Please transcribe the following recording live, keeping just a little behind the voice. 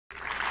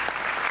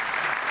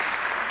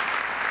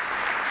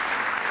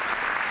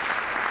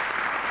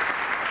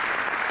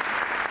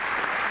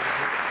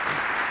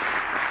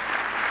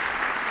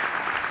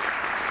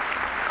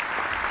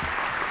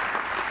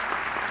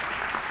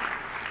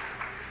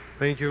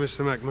Thank you,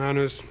 Mr.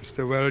 McManus,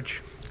 Mr.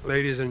 Welch.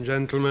 Ladies and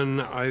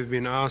gentlemen, I've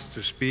been asked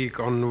to speak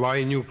on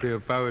why nuclear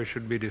power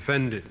should be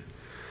defended.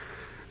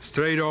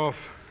 Straight off,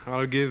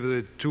 I'll give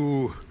the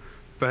two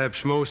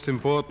perhaps most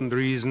important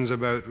reasons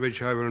about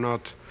which I will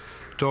not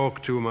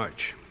talk too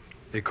much: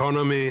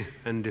 economy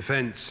and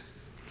defense.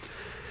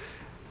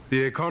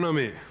 The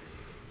economy,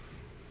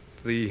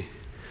 the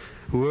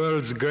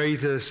world's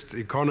greatest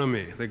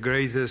economy, the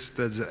greatest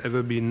that's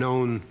ever been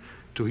known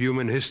to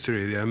human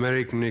history, the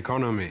American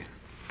economy,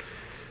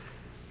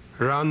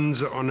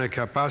 runs on a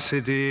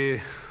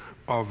capacity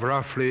of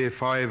roughly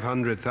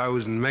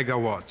 500,000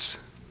 megawatts.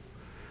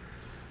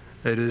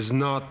 It is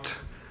not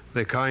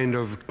the kind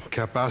of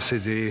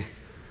capacity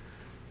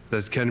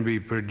that can be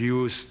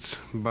produced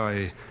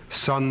by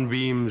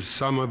sunbeams,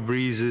 summer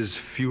breezes,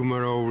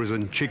 fumaroles,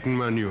 and chicken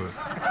manure.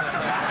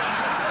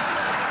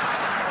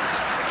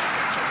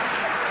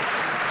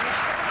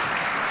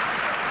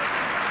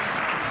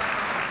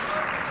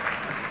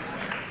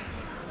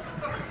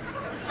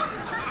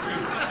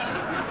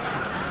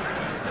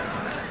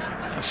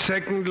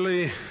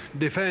 Secondly,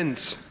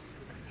 defense.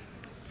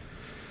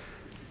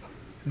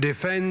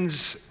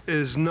 Defense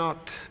is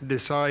not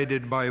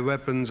decided by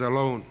weapons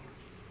alone.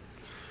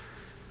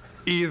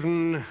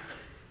 Even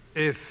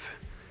if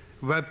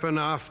weapon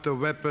after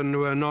weapon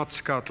were not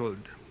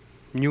scuttled,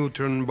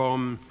 neutron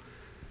bomb,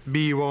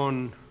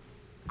 B-1,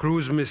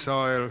 cruise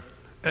missile,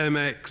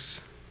 MX,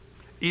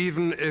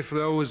 even if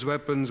those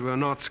weapons were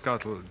not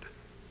scuttled,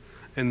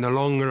 in the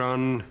long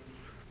run,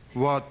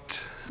 what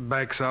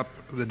backs up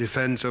the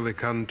defense of a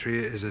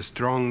country is a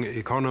strong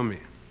economy.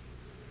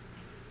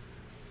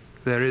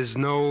 There is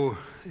no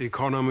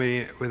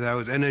economy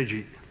without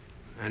energy,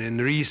 and in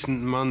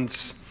recent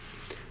months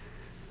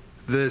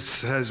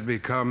this has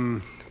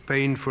become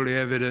painfully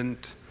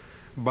evident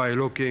by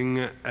looking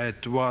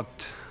at what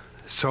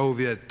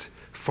Soviet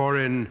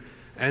foreign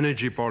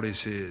energy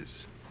policy is.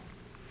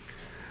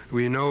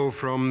 We know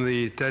from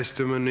the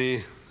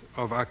testimony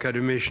of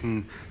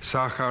academician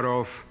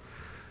Sakharov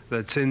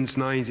that since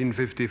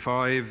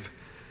 1955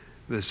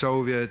 the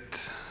Soviet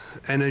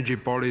energy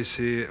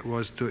policy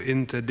was to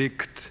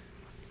interdict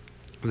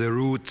the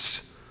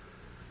routes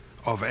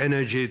of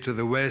energy to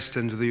the West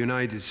and to the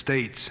United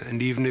States.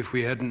 And even if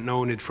we hadn't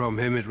known it from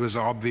him, it was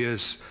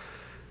obvious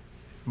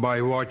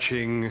by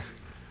watching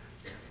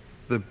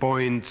the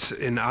points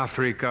in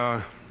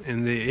Africa,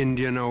 in the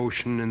Indian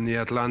Ocean, in the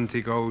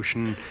Atlantic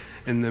Ocean,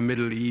 in the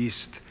Middle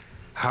East,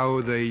 how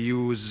they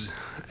use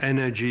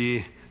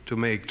energy to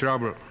make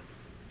trouble.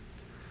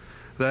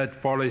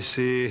 That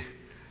policy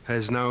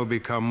has now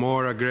become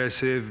more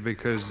aggressive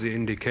because the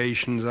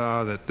indications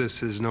are that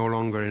this is no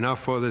longer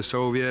enough for the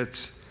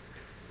Soviets,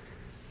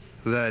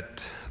 that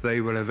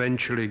they will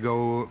eventually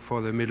go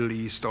for the Middle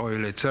East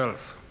oil itself.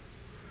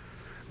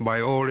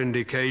 By all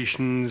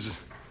indications,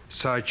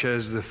 such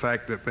as the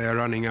fact that they are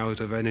running out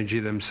of energy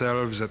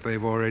themselves, that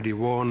they've already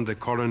warned the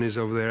colonies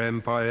of their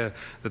empire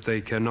that they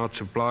cannot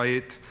supply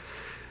it.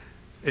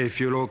 If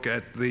you look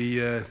at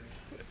the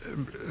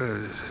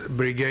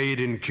brigade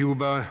in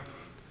Cuba,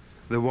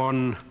 the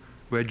one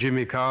where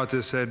Jimmy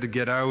Carter said,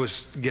 get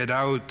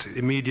out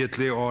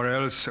immediately or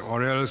else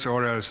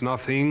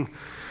nothing.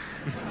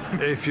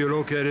 If you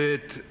look at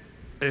it,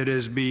 it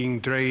is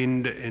being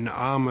trained in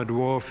armored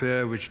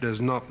warfare, which does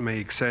not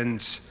make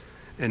sense.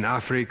 In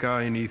Africa,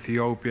 in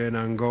Ethiopia, in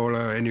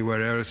Angola,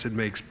 anywhere else, it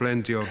makes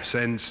plenty of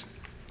sense.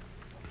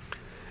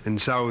 In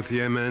South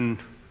Yemen,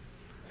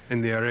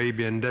 in the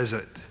Arabian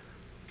desert.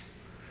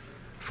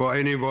 For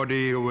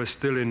anybody who was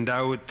still in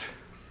doubt,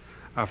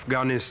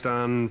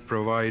 Afghanistan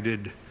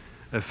provided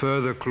a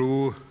further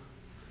clue,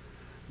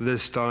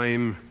 this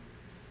time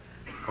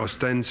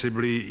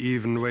ostensibly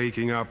even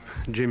waking up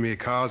Jimmy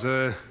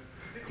Carter,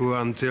 who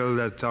until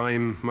that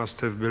time must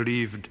have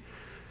believed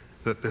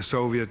that the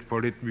Soviet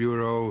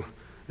Politburo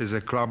is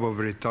a club of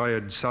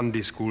retired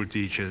Sunday school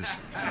teachers.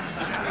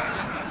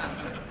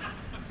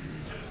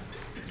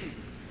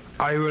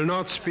 I will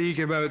not speak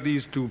about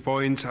these 2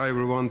 points. I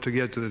will want to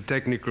get to the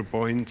technical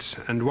points,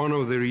 and one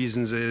of the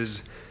reasons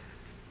is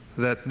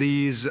that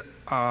these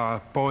are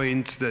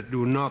points that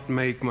do not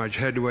make much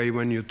headway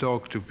when you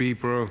talk to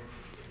people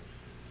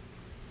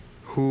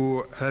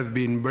who have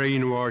been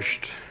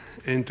brainwashed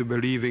into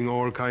believing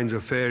all kinds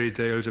of fairy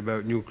tales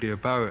about nuclear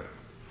power.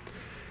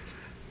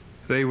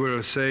 They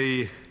will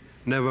say,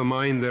 never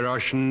mind the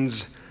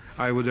Russians,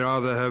 I would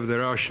rather have the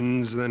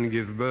Russians than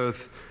give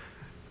birth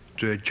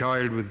to a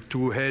child with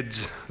 2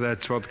 heads.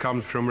 That's what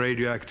comes from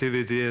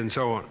radioactivity and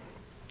so on.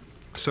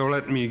 So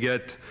let me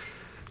get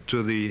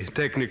to the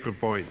technical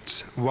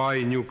points,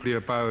 why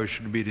nuclear power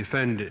should be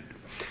defended.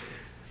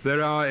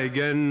 There are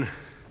again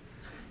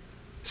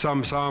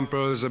some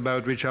samples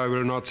about which I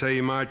will not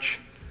say much.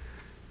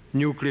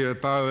 Nuclear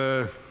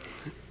power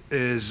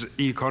is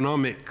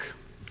economic.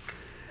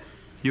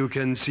 You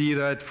can see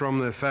that from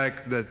the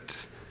fact that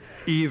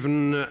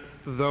even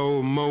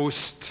though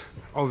most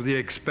of the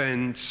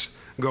expense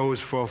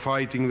goes for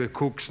fighting the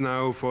cooks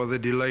now, for the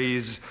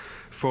delays,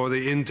 for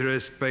the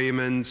interest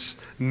payments,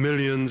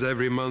 millions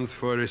every month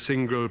for a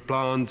single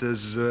plant,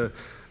 as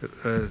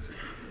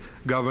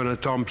Governor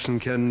Thompson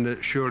can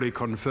surely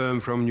confirm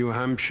from New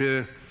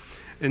Hampshire.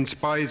 In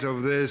spite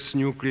of this,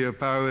 nuclear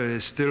power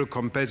is still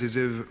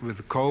competitive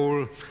with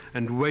coal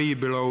and way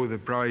below the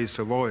price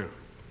of oil.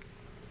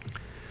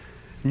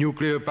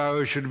 Nuclear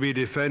power should be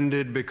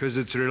defended because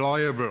it's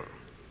reliable.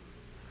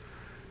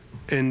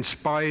 In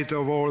spite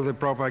of all the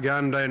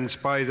propaganda, in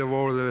spite of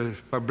all the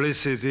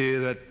publicity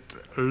that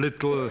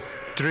little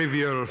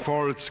trivial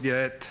faults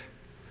get,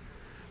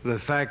 the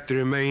fact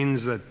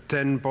remains that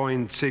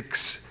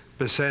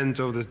 10.6%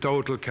 of the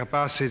total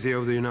capacity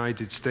of the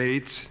United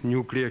States,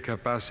 nuclear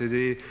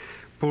capacity,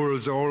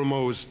 pulls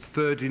almost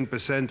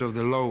 13% of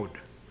the load.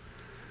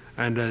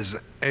 And as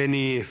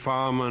any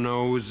farmer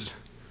knows,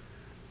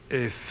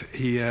 if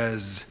he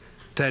has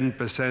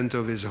 10%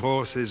 of his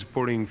horses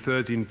pulling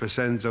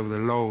 13% of the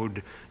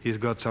load, he's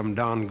got some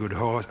darn good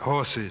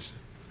horses.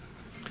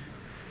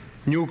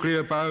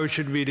 Nuclear power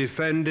should be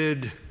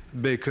defended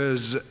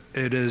because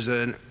it is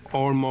an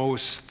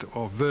almost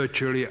or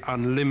virtually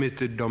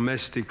unlimited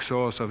domestic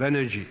source of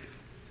energy.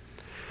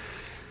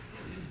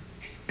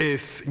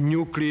 If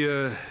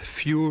nuclear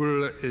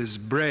fuel is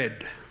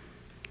bred,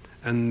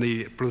 and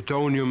the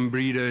plutonium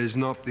breeder is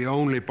not the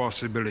only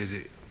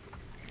possibility,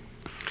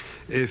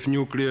 if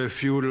nuclear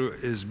fuel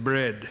is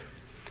bred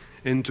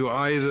into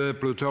either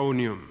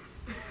plutonium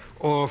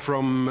or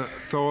from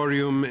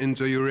thorium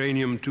into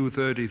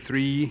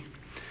uranium-233,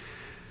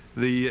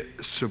 the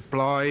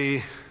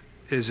supply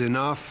is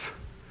enough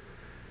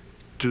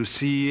to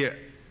see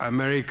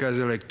America's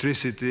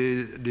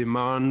electricity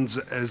demands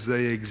as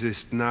they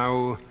exist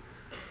now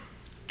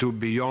to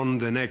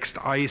beyond the next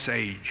ice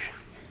age,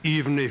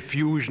 even if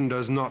fusion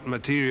does not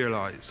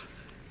materialize.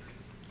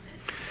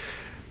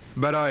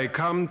 But I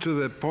come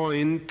to the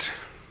point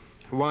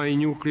why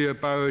nuclear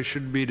power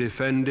should be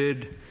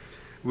defended,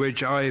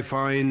 which I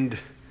find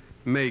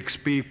makes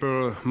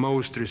people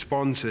most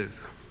responsive.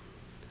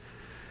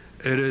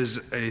 It is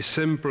a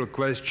simple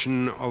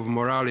question of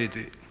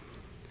morality.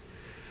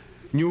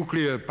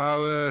 Nuclear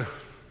power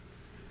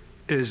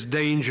is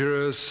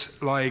dangerous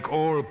like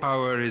all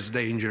power is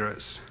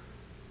dangerous.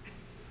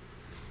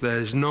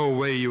 There's no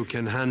way you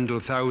can handle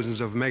thousands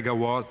of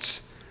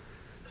megawatts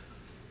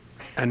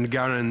and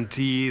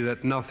guarantee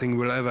that nothing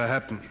will ever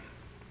happen.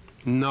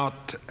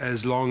 Not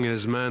as long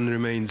as man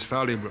remains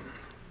fallible.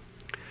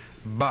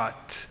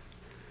 But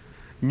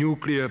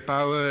nuclear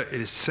power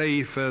is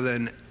safer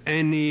than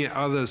any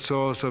other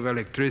source of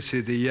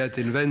electricity yet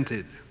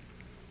invented.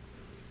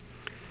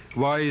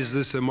 Why is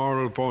this a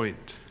moral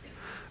point?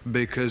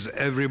 Because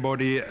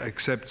everybody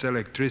accepts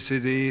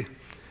electricity.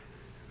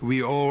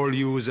 We all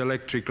use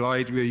electric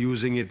light. We're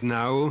using it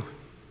now.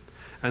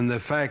 And the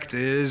fact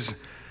is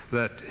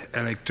that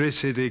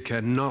electricity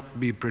cannot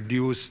be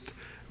produced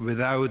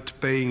without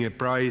paying a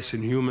price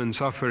in human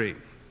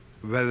suffering,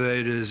 whether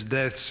it is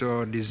deaths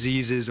or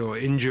diseases or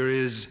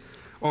injuries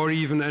or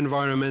even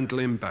environmental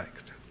impact.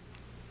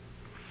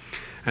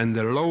 And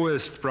the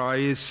lowest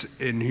price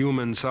in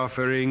human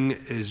suffering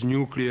is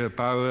nuclear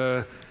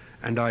power,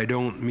 and I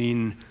don't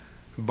mean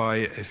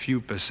by a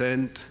few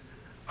percent,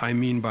 I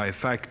mean by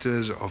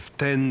factors of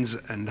tens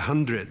and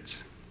hundreds.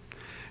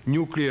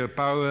 Nuclear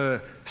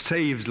power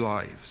saves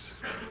lives.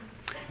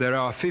 There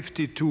are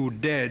 52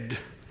 dead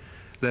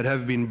that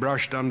have been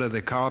brushed under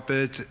the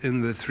carpet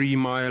in the 3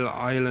 Mile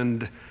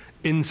Island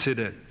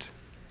incident.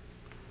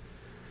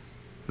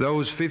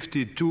 Those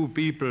 52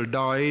 people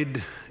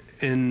died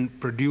in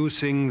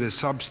producing the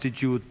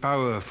substitute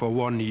power for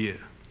 1 year,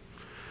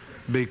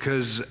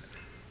 because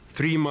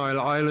 3 Mile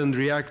Island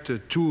reactor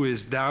 2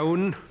 is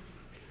down.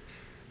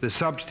 The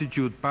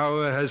substitute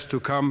power has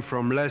to come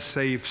from less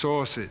safe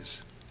sources.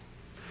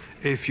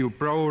 If you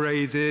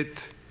prorate it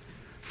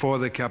for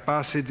the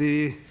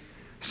capacity,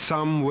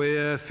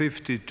 somewhere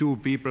 52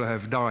 people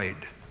have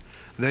died.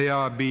 They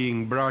are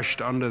being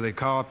brushed under the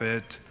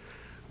carpet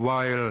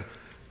while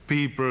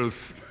people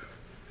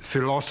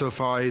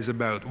philosophize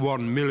about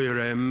 1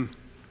 millirem,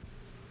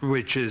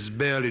 which is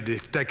barely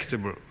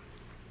detectable.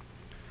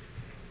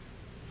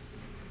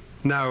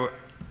 Now,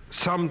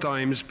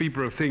 sometimes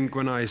people think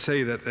when I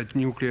say that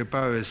nuclear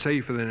power is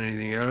safer than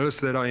anything else,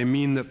 that I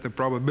mean that the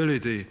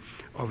probability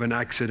of an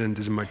accident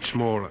is much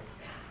smaller.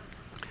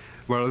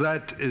 Well,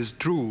 that is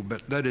true,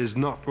 but that is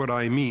not what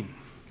I mean.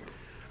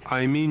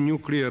 I mean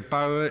nuclear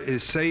power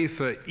is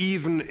safer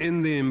even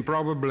in the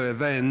improbable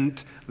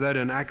event that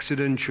an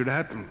accident should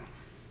happen.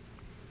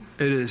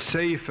 It is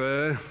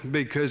safer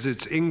because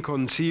it's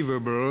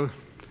inconceivable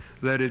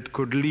that it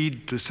could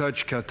lead to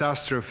such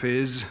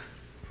catastrophes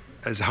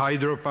as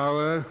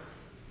hydropower,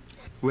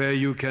 where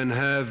you can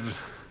have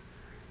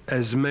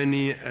as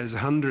many as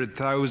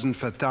 100,000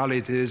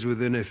 fatalities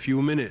within a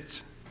few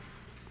minutes,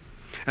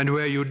 and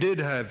where you did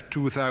have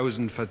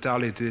 2,000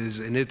 fatalities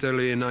in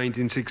Italy in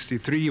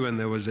 1963 when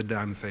there was a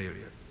dam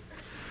failure.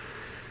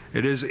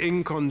 It is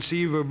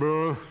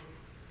inconceivable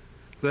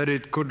that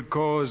it could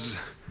cause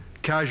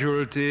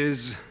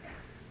casualties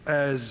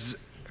as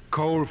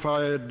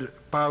coal-fired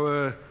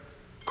power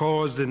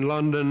caused in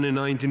London in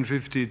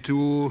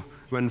 1952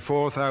 when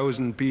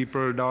 4,000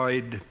 people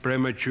died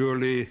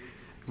prematurely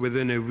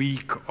within a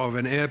week of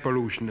an air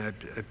pollution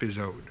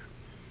episode.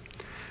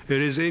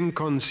 It is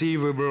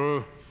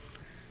inconceivable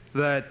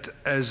that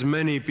as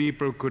many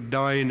people could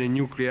die in a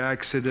nuclear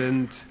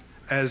accident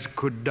as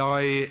could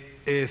die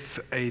if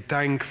a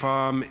tank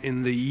farm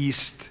in the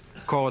east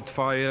caught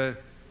fire,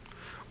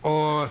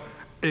 or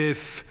if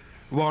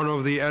one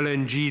of the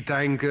LNG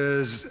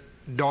tankers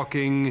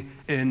docking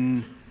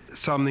in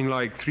something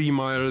like 3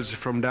 miles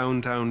from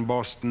downtown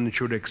Boston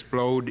should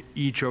explode.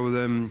 Each of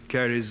them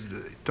carries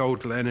the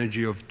total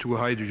energy of 2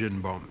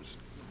 hydrogen bombs.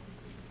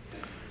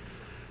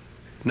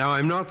 Now,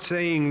 I'm not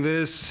saying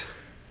this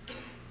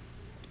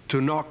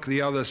to knock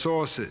the other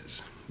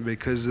sources,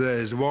 because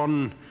there's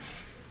one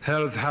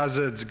health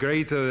hazard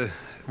greater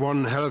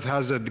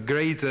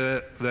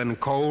than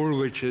coal,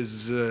 which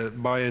is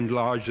by and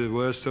large the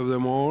worst of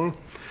them all,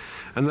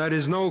 and that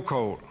is no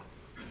coal.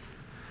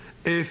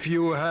 If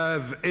you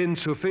have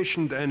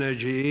insufficient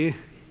energy,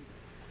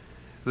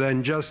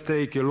 then just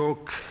take a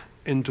look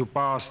into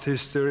past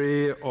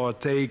history or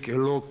take a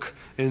look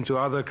into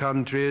other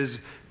countries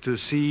to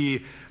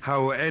see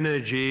how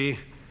energy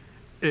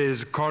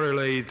is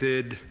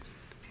correlated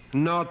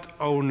not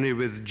only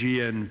with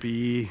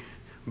GNP,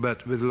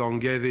 but with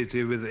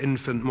longevity, with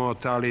infant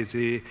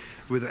mortality,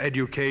 with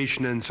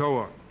education, and so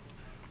on.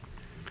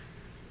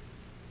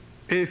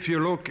 If you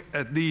look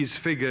at these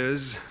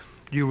figures,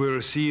 you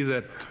will see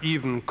that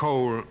even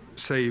coal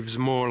saves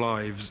more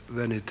lives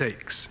than it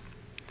takes.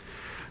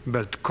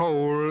 But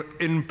coal,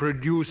 in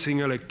producing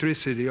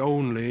electricity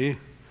only,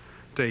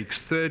 takes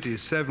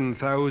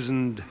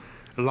 37,000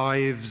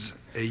 lives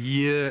a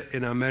year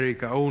in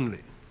America only.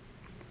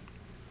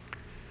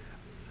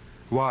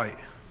 Why?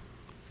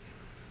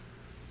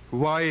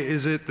 Why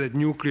is it that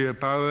nuclear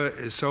power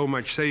is so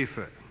much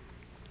safer?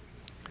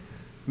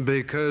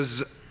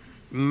 Because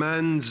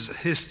man's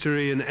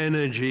history in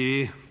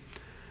energy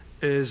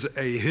is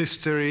a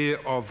history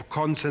of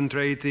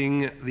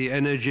concentrating the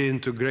energy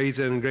into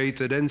greater and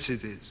greater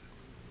densities.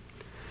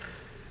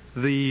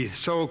 The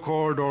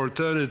so-called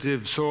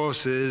alternative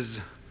sources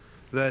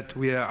that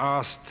we are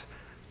asked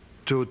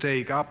to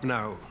take up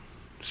now,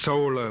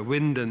 solar,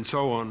 wind, and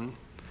so on,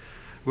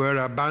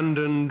 were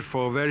abandoned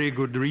for very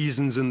good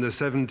reasons in the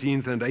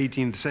 17th and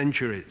 18th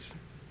centuries.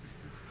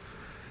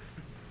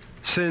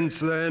 Since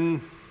then,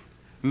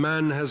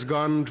 man has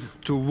gone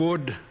to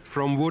wood,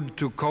 from wood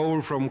to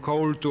coal, from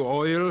coal to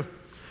oil,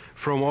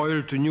 from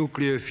oil to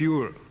nuclear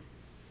fuel.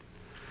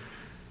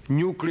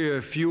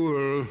 Nuclear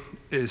fuel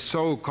is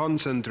so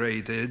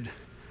concentrated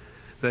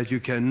that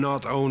you can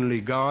not only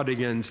guard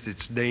against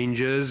its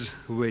dangers,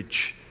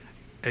 which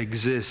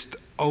exist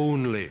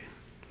only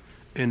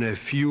in a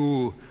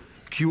few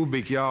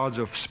cubic yards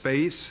of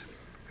space,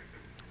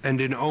 and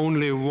in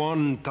only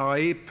one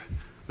type,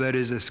 that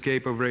is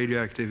escape of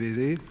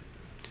radioactivity.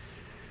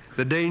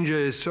 The danger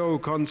is so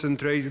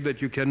concentrated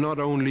that you can not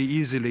only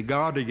easily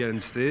guard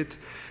against it,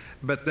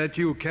 but that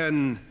you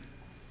can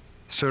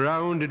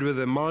surround it with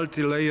a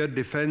multi-layered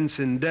defense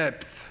in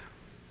depth,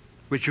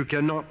 which you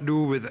cannot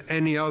do with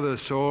any other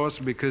source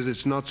because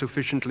it's not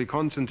sufficiently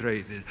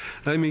concentrated.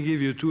 Let me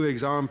give you 2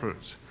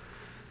 examples.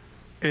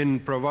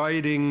 In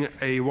providing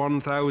a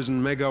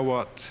 1,000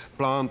 megawatt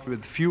plant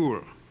with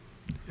fuel,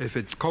 if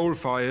it's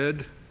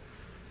coal-fired,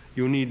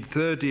 you need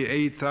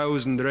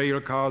 38,000 rail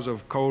cars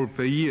of coal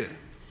per year,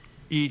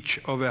 each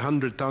of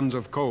 100 tons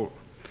of coal.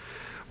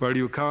 Well,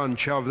 you can't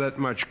shove that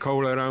much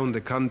coal around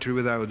the country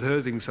without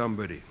hurting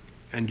somebody,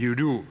 and you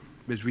do.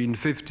 Between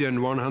 50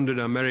 and 100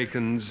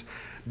 Americans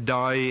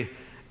die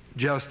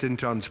just in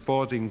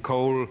transporting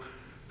coal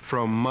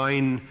from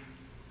mine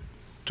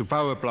to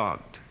power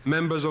plant.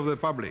 Members of the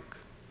public,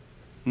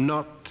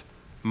 not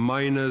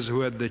miners who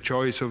had the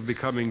choice of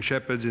becoming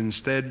shepherds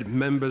instead,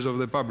 members of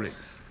the public.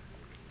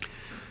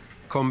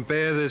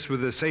 Compare this with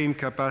the same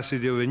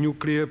capacity of a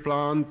nuclear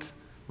plant,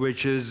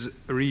 which is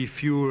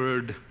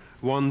refueled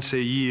once a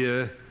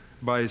year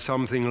by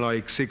something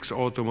like 6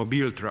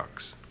 automobile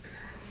trucks.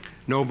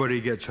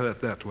 Nobody gets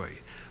hurt that way.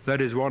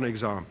 That is one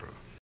example.